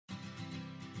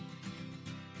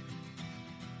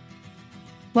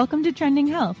Welcome to Trending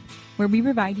Health, where we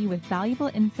provide you with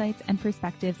valuable insights and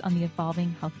perspectives on the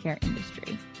evolving healthcare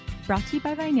industry. Brought to you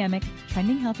by Vynamic,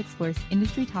 Trending Health explores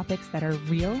industry topics that are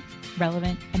real,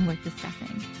 relevant, and worth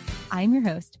discussing. I'm your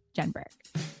host, Jen Berg.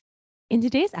 In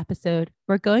today's episode,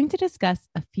 we're going to discuss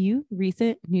a few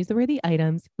recent newsworthy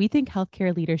items we think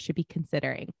healthcare leaders should be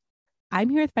considering. I'm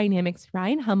here with Vynamic's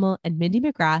Ryan Hummel and Mindy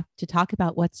McGrath to talk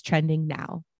about what's trending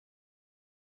now.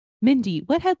 Mindy,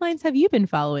 what headlines have you been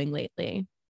following lately?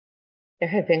 There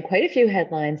have been quite a few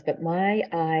headlines, but my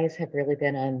eyes have really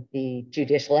been on the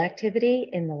judicial activity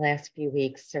in the last few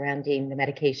weeks surrounding the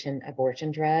medication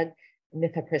abortion drug,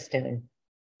 mifepristone.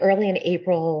 Early in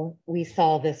April, we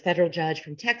saw this federal judge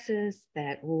from Texas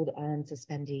that ruled on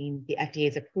suspending the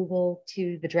FDA's approval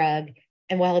to the drug.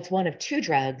 And while it's one of two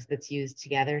drugs that's used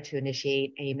together to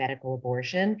initiate a medical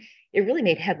abortion, it really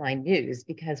made headline news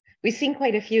because we've seen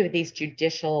quite a few of these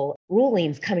judicial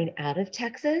rulings coming out of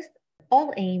Texas,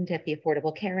 all aimed at the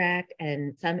Affordable Care Act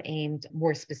and some aimed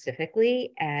more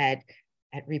specifically at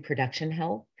reproduction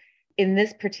health. In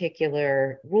this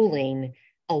particular ruling,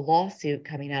 a lawsuit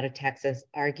coming out of Texas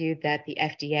argued that the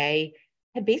FDA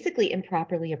had basically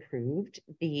improperly approved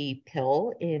the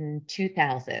pill in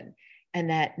 2000 and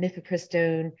that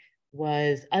mifepristone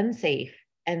was unsafe.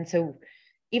 And so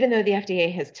even though the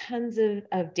FDA has tons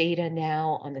of data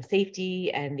now on the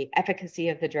safety and the efficacy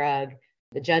of the drug,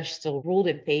 the judge still ruled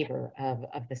in favor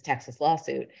of this Texas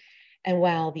lawsuit. And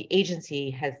while the agency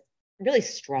has really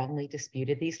strongly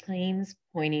disputed these claims,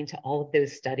 pointing to all of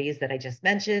those studies that I just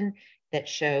mentioned that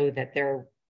show that there are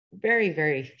very,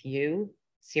 very few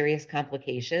serious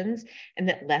complications and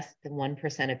that less than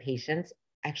 1% of patients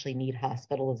actually need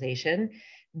hospitalization,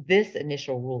 this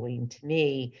initial ruling to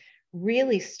me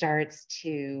really starts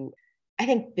to, I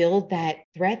think, build that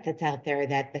threat that's out there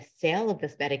that the sale of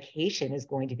this medication is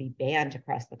going to be banned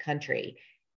across the country.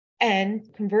 And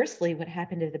conversely, what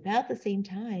happened at about the same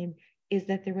time is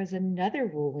that there was another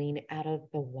ruling out of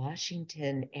the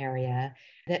Washington area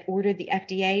that ordered the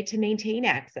FDA to maintain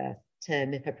access to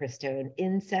mifepristone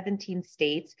in 17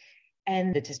 states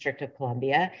and the District of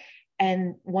Columbia,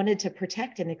 and wanted to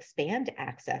protect and expand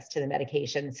access to the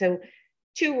medication. So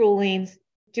two rulings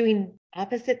doing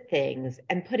opposite things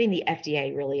and putting the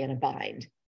FDA really in a bind.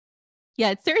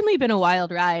 Yeah, it's certainly been a wild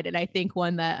ride. And I think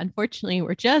one that unfortunately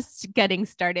we're just getting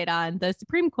started on. The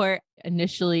Supreme Court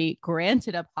initially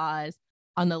granted a pause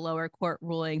on the lower court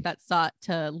ruling that sought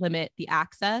to limit the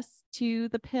access to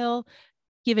the pill,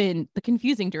 given the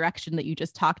confusing direction that you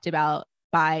just talked about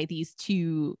by these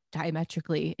two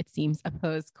diametrically, it seems,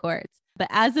 opposed courts. But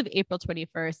as of April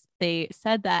 21st, they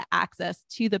said that access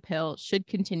to the pill should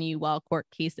continue while court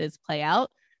cases play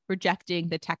out, rejecting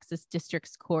the Texas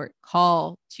District's Court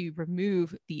call to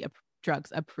remove the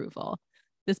drug's approval.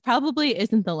 This probably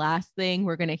isn't the last thing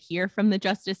we're going to hear from the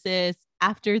justices.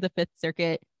 After the Fifth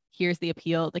Circuit hears the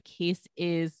appeal, the case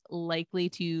is likely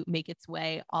to make its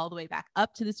way all the way back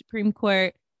up to the Supreme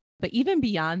Court. But even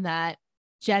beyond that,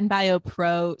 GenBio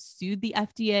Pro sued the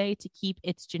FDA to keep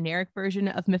its generic version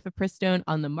of mifepristone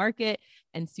on the market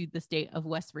and sued the state of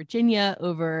West Virginia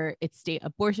over its state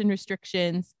abortion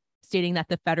restrictions, stating that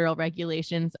the federal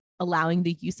regulations allowing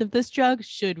the use of this drug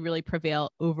should really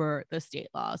prevail over the state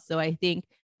laws. So I think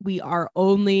we are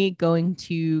only going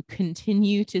to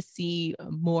continue to see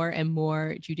more and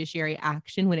more judiciary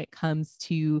action when it comes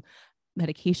to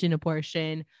medication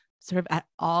abortion, sort of at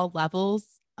all levels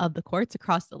of the courts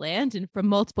across the land and from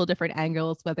multiple different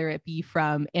angles, whether it be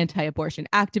from anti-abortion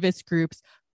activist groups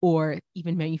or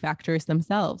even manufacturers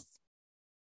themselves.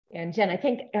 And Jen,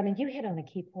 you hit on a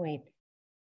key point.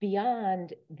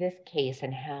 Beyond this case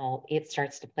and how it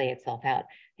starts to play itself out,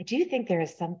 I do think there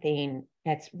is something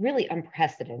that's really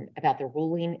unprecedented about the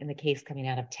ruling in the case coming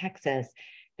out of Texas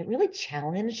that really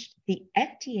challenged the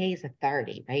FDA's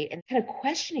authority, right? And kind of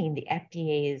questioning the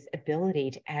FDA's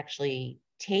ability to actually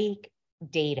take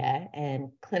data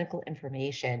and clinical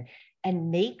information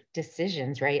and make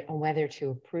decisions, right, on whether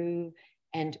to approve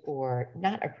and or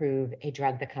not approve a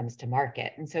drug that comes to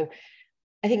market. And so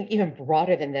I think even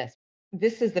broader than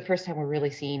this is the first time we're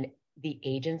really seeing the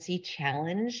agency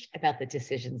challenged about the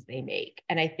decisions they make.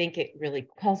 And I think it really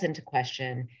calls into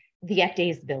question the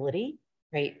FDA's ability,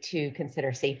 right, to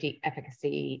consider safety,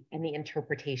 efficacy, and the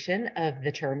interpretation of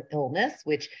the term illness,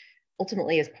 which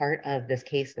ultimately is part of this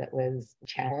case that was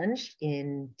challenged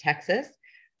in Texas.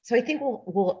 So I think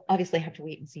we'll obviously have to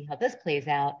wait and see how this plays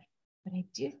out. But I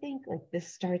do think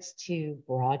this starts to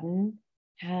broaden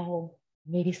how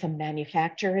maybe some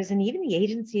manufacturers and even the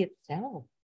agency itself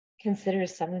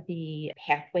considers some of the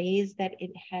pathways that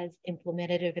it has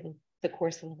implemented over the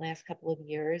course of the last couple of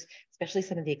years, especially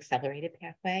some of the accelerated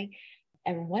pathway.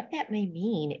 and what that may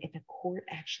mean if a court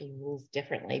actually rules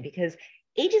differently, because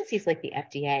agencies like the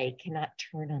FDA cannot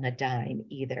turn on a dime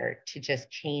either to just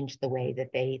change the way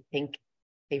that they think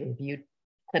they review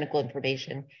clinical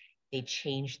information. They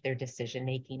change their decision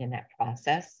making in that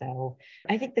process. So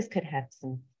I think this could have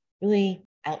some really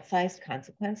outsized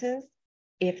consequences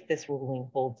if this ruling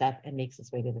holds up and makes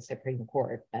its way to the Supreme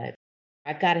Court. But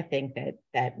I've got to think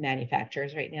that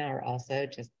manufacturers right now are also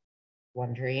just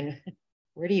wondering,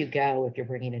 where do you go if you're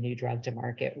bringing a new drug to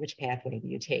market? Which pathway do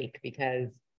you take? Because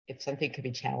if something could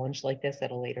be challenged like this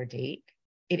at a later date,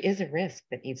 it is a risk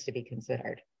that needs to be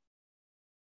considered.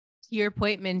 To your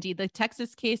point, Mindy, the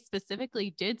Texas case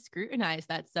specifically did scrutinize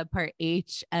that Subpart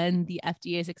H and the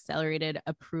FDA's accelerated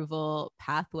approval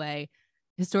pathway.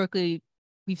 Historically,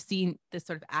 we've seen this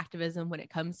sort of activism when it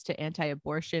comes to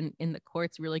anti-abortion in the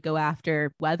courts really go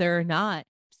after whether or not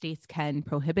states can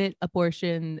prohibit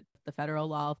abortion, the federal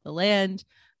law of the land,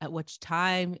 at which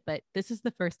time. But this is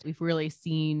the first we've really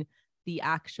seen the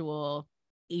actual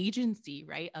agency,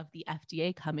 right, of the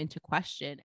FDA come into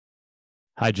question.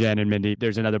 Hi, Jen and Mindy.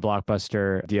 There's another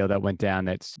blockbuster deal that went down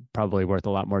that's probably worth a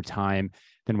lot more time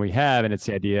than we have. And it's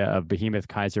the idea of behemoth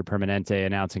Kaiser Permanente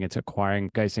announcing it's acquiring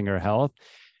Geisinger Health.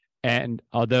 And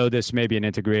although this may be an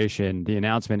integration, the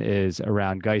announcement is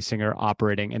around Geisinger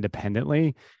operating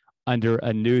independently under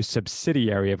a new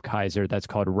subsidiary of Kaiser that's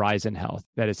called Risant Health,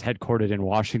 that is headquartered in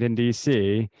Washington,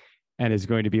 D.C., and is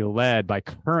going to be led by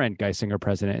current Geisinger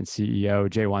president and CEO,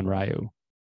 Jaywan Ryu.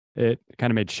 It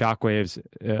kind of made shockwaves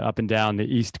up and down the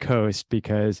East Coast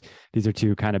because these are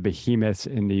two kind of behemoths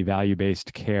in the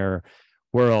value-based care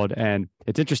world. And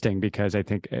it's interesting because I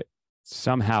think it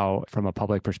somehow, from a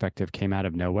public perspective, came out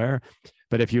of nowhere.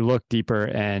 But if you look deeper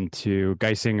into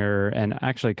Geisinger and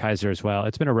actually Kaiser as well,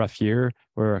 it's been a rough year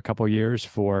or a couple of years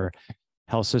for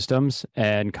health systems.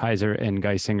 And Kaiser and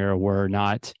Geisinger were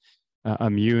not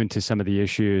immune to some of the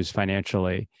issues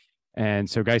financially. And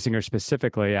so Geisinger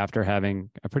specifically, after having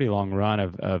a pretty long run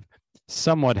of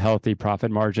somewhat healthy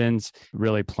profit margins,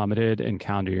 really plummeted in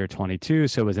calendar year 22.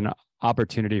 So it was an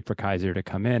opportunity for Kaiser to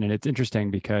come in. And it's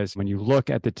interesting because when you look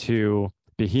at the two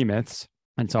behemoths,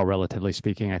 and it's all relatively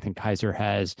speaking, I think Kaiser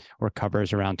has or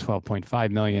covers around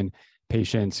 12.5 million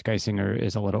patients. Geisinger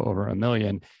is a little over 1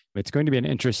 million. It's going to be an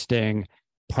interesting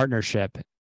partnership.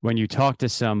 When you talk to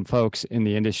some folks in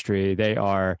the industry, they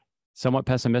are somewhat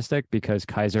pessimistic because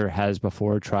Kaiser has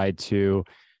before tried to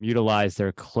utilize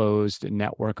their closed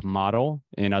network model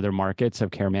in other markets of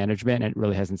care management. And it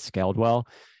really hasn't scaled well,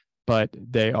 but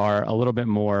they are a little bit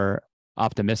more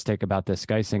optimistic about this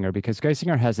Geisinger because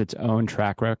Geisinger has its own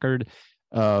track record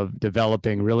of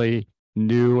developing really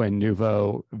new and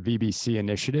nouveau VBC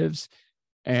initiatives.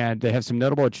 And they have some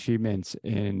notable achievements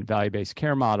in value-based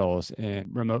care models and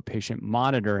remote patient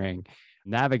monitoring,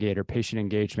 Navigator patient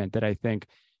engagement that I think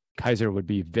Kaiser would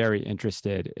be very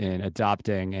interested in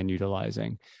adopting and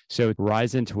utilizing. So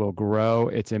Risant will grow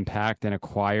its impact and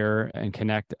acquire and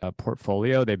connect a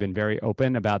portfolio. They've been very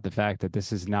open about the fact that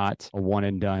this is not a one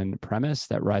and done premise,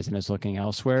 that Risant is looking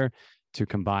elsewhere to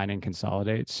combine and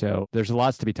consolidate. So there's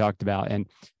lots to be talked about. And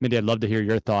Mindy, I'd love to hear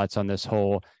your thoughts on this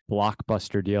whole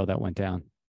blockbuster deal that went down.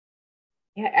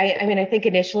 Yeah, I mean, I think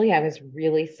initially I was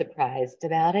really surprised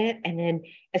about it. And then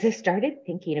as I started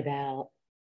thinking about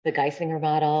the Geisinger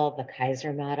model, the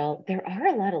Kaiser model, there are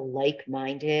a lot of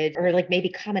like-minded or like maybe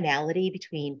commonality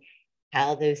between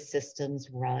how those systems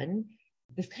run.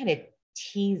 This kind of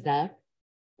tees up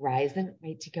Risant,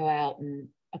 right, to go out and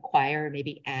acquire,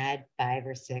 maybe add 5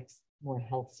 or 6 more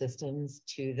health systems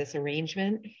to this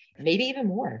arrangement, maybe even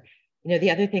more. You know,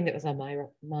 the other thing that was on my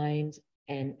mind,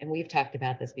 and we've talked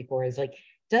about this before, is like,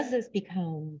 does this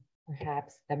become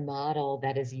perhaps the model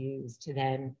that is used to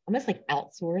then almost like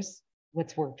outsource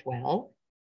what's worked well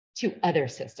to other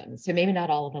systems? So maybe not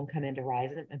all of them come into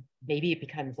Risant, and maybe it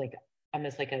becomes like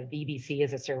almost like a VBC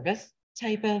as a service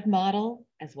type of model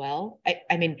as well.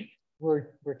 I mean, we're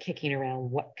kicking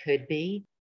around what could be,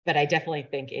 but I definitely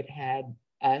think it had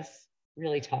us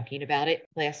really talking about it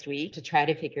last week to try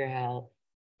to figure out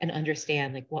and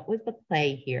understand, like, what was the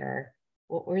play here?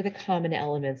 What were the common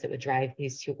elements that would drive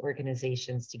these two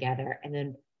organizations together? And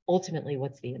then ultimately,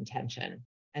 what's the intention?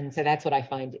 And so that's what I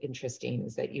find interesting,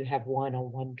 is that you have one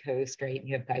on one coast, right?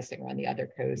 You have Geisinger on the other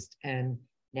coast. And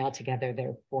now together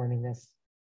they're forming this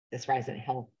Risant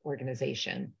Health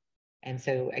organization. And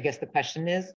so I guess the question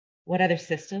is, what other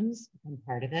systems become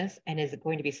part of this? And is it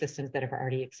going to be systems that have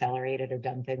already accelerated or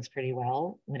done things pretty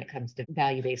well when it comes to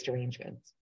value-based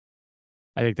arrangements?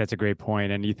 I think that's a great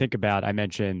point. And you think about, I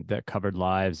mentioned that covered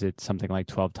lives, it's something like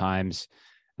 12 times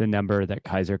the number that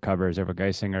Kaiser covers over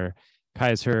Geisinger.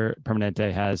 Kaiser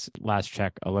Permanente has, last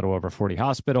check, a little over 40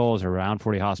 hospitals, or around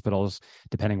 40 hospitals,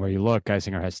 depending where you look.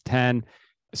 Geisinger has 10.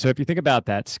 So if you think about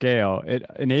that scale, it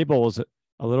enables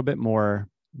a little bit more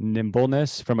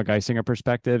nimbleness from a Geisinger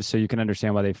perspective. So you can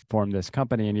understand why they formed this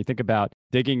company. And you think about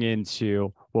digging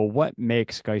into, well, what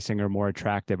makes Geisinger more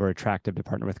attractive or attractive to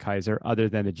partner with Kaiser other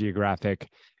than the geographic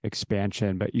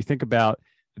expansion? But you think about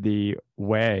the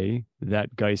way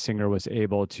that Geisinger was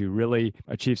able to really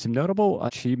achieve some notable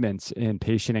achievements in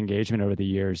patient engagement over the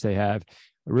years. They have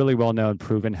a really well-known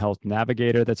proven health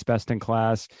navigator that's best in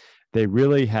class. They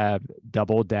really have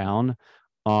doubled down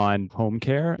on home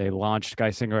care. They launched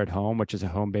Geisinger at Home, which is a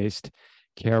home-based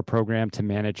care program to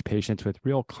manage patients with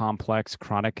real complex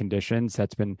chronic conditions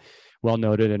that's been well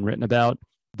noted and written about.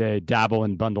 They dabble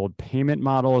in bundled payment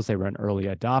models. They were an early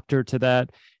adopter to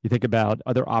that. You think about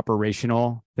other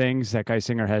operational things that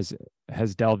Geisinger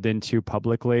has delved into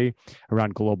publicly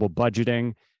around global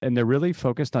budgeting, and they're really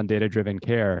focused on data-driven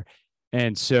care.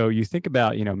 And so you think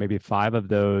about, maybe 5 of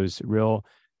those real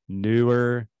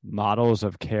newer models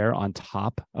of care on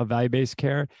top of value-based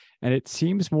care, and it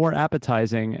seems more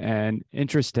appetizing and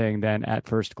interesting than at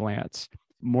first glance.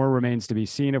 More remains to be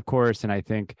seen, of course, and I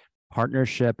think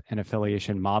partnership and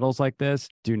affiliation models like this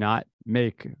do not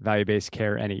make value-based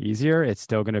care any easier. It's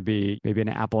still going to be maybe an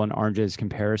apple and oranges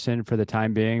comparison for the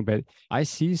time being, but I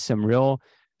see some real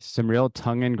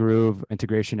tongue and groove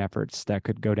integration efforts that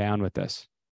could go down with this.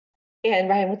 Yeah, and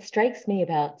Ryan, what strikes me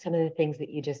about some of the things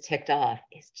that you just ticked off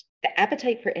is the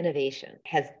appetite for innovation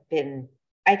has been,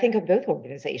 I think, of both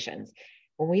organizations.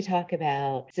 When we talk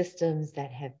about systems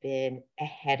that have been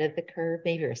ahead of the curve,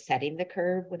 maybe, or setting the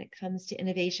curve when it comes to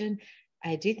innovation,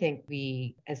 I do think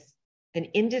we, as an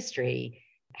industry,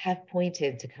 have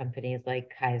pointed to companies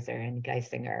like Kaiser and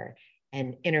Geisinger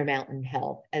and Intermountain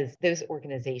Health as those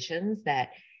organizations that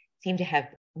seem to have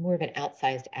more of an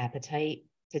outsized appetite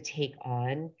to take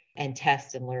on and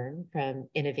test and learn from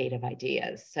innovative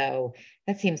ideas. So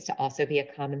that seems to also be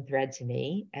a common thread to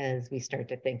me as we start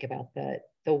to think about the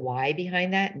why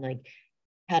behind that, and like,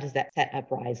 how does that set up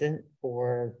Verizon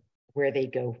for where they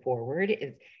go forward?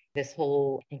 Is this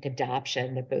whole, I think,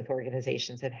 adoption that both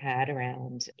organizations have had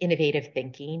around innovative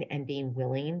thinking and being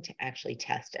willing to actually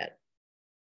test it.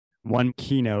 One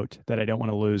keynote that I don't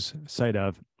want to lose sight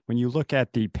of, when you look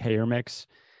at the payer mix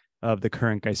of the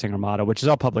current Geisinger model, which is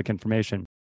all public information,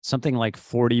 something like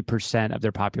 40% of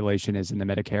their population is in the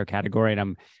Medicare category. And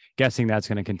I'm guessing that's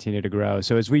going to continue to grow.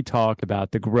 So as we talk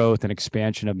about the growth and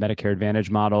expansion of Medicare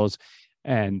Advantage models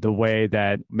and the way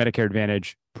that Medicare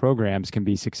Advantage programs can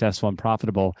be successful and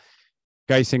profitable,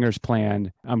 Geisinger's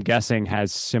plan, I'm guessing,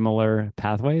 has similar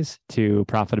pathways to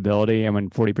profitability. And when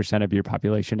 40% of your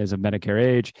population is of Medicare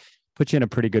age, puts you in a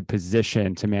pretty good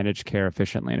position to manage care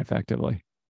efficiently and effectively.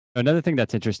 Another thing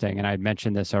that's interesting, and I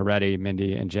mentioned this already,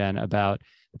 Mindy and Jen, about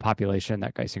the population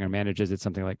that Geisinger manages, it's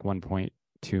something like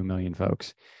 1.2 million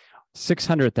folks.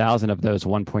 600,000 of those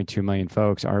 1.2 million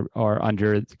folks are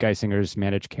under Geisinger's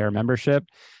managed care membership.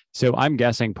 So I'm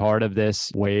guessing part of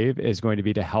this wave is going to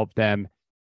be to help them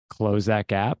close that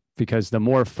gap, because the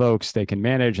more folks they can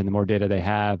manage and the more data they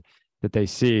have that they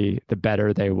see, the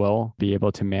better they will be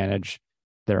able to manage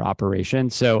their operation.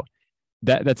 So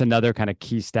that's another kind of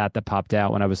key stat that popped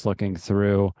out when I was looking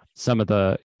through some of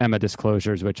the EMA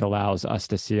disclosures, which allows us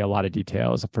to see a lot of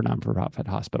details for non-for-profit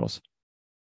hospitals.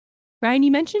 Ryan,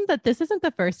 you mentioned that this isn't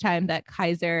the first time that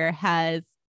Kaiser has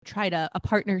tried a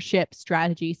partnership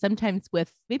strategy, sometimes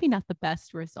with maybe not the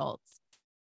best results.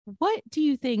 What do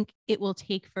you think it will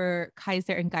take for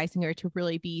Kaiser and Geisinger to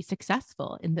really be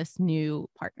successful in this new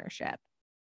partnership?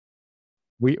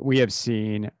 We have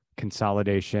seen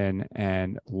consolidation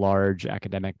and large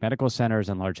academic medical centers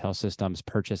and large health systems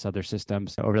purchase other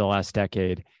systems over the last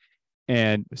decade.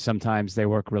 And sometimes they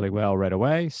work really well right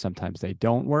away. Sometimes they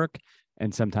don't work.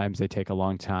 And sometimes they take a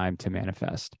long time to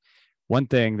manifest. One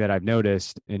thing that I've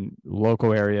noticed in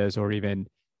local areas or even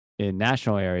in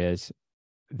national areas,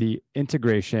 the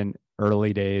integration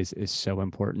early days is so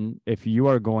important. If you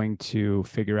are going to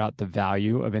figure out the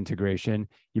value of integration,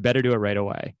 you better do it right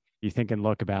away. You think and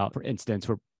look about, for instance,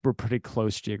 we're pretty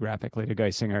close geographically to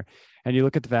Geisinger, and you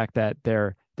look at the fact that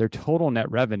their total net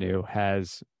revenue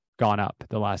has gone up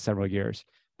the last several years.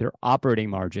 Their operating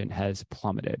margin has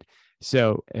plummeted.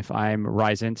 So if I'm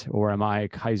Risant or am I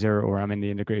Kaiser or I'm in the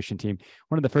integration team,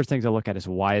 one of the first things I look at is,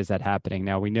 why is that happening?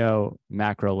 Now, we know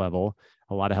macro level,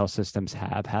 a lot of health systems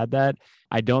have had that.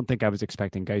 I don't think I was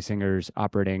expecting Geisinger's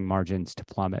operating margins to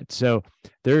plummet. So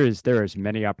there is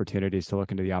many opportunities to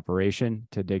look into the operation,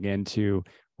 to dig into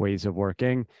ways of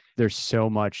working. There's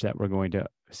so much that we're going to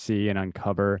see and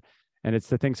uncover. And it's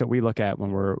the things that we look at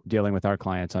when we're dealing with our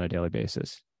clients on a daily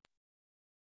basis.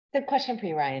 So question for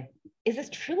you, Ryan. Is this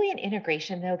truly an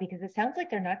integration though? Because it sounds like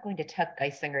they're not going to tuck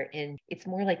Geisinger in. It's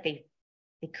more like they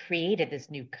created this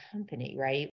new company,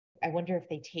 right? I wonder if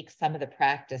they take some of the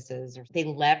practices or they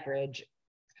leverage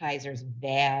Kaiser's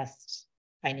vast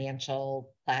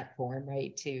financial platform,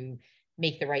 right, to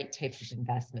make the right types of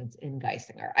investments in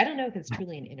Geisinger. I don't know if it's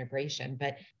truly an integration,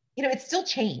 but it's still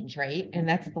change, right? And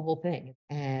that's the whole thing.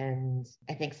 And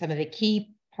I think some of the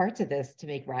key parts of this to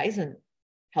make Risant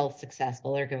Health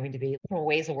successful are going to be different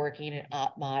ways of working an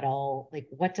op model. Like,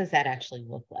 what does that actually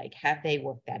look like? Have they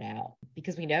worked that out?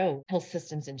 Because we know health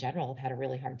systems in general have had a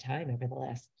really hard time over the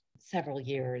last several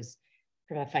years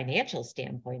from a financial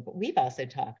standpoint. But we've also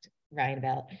talked, Ryan,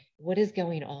 about what is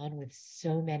going on with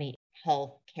so many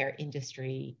healthcare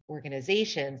industry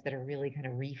organizations that are really kind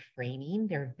of reframing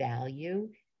their value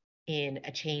in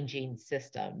a changing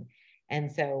system. And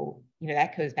so,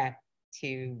 that goes back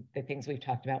to the things we've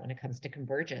talked about when it comes to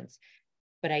convergence.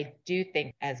 But I do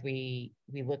think as we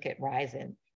look at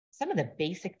Risant, some of the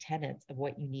basic tenets of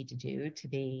what you need to do to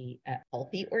be a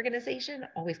healthy organization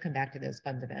always come back to those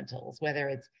fundamentals, whether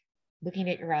it's looking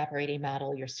at your operating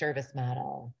model, your service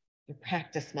model, your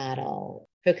practice model,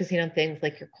 focusing on things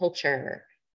like your culture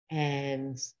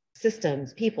and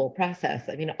systems, people, process.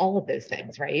 I mean, all of those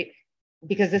things, right?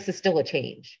 Because this is still a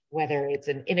change, whether it's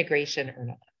an integration or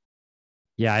not.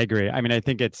 Yeah, I agree. I mean, I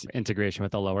think it's integration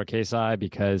with a lowercase I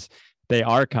because they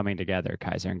are coming together,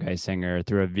 Kaiser and Geisinger,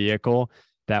 through a vehicle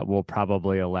that will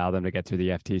probably allow them to get through the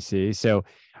FTC. So it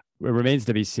remains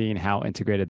to be seen how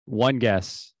integrated. One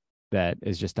guess that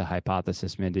is just a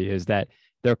hypothesis, Mindy, is that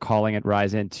they're calling it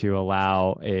Risant to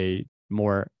allow a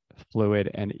more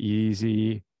fluid and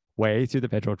easy way through the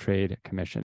Federal Trade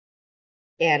Commission.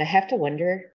 And I have to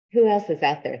wonder who else is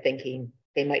out there thinking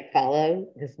they might follow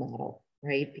this model,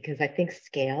 right? Because I think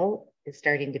scale is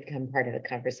starting to become part of the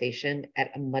conversation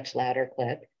at a much louder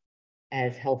clip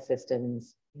as health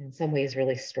systems in some ways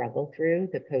really struggle through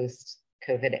the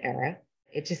post-COVID era.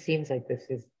 It just seems like this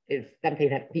is something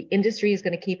that the industry is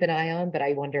going to keep an eye on, but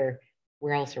I wonder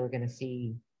where else are we going to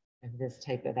see this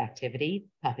type of activity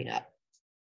popping up.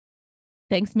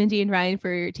 Thanks, Mindy and Ryan,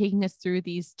 for taking us through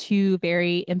these two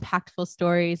very impactful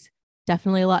stories.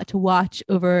 Definitely a lot to watch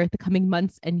over the coming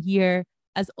months and year.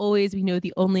 As always, we know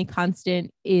the only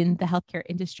constant in the healthcare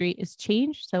industry is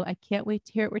change. So I can't wait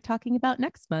to hear what we're talking about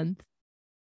next month.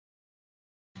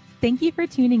 Thank you for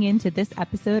tuning in to this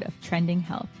episode of Trending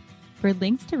Health. For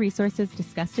links to resources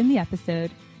discussed in the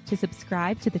episode, to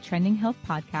subscribe to the Trending Health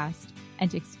podcast, and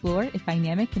to explore if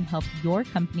Vynamic can help your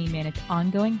company manage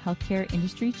ongoing healthcare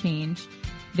industry change,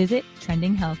 visit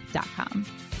trendinghealth.com.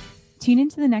 Tune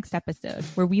into the next episode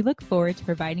where we look forward to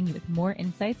providing you with more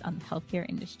insights on the healthcare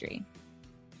industry.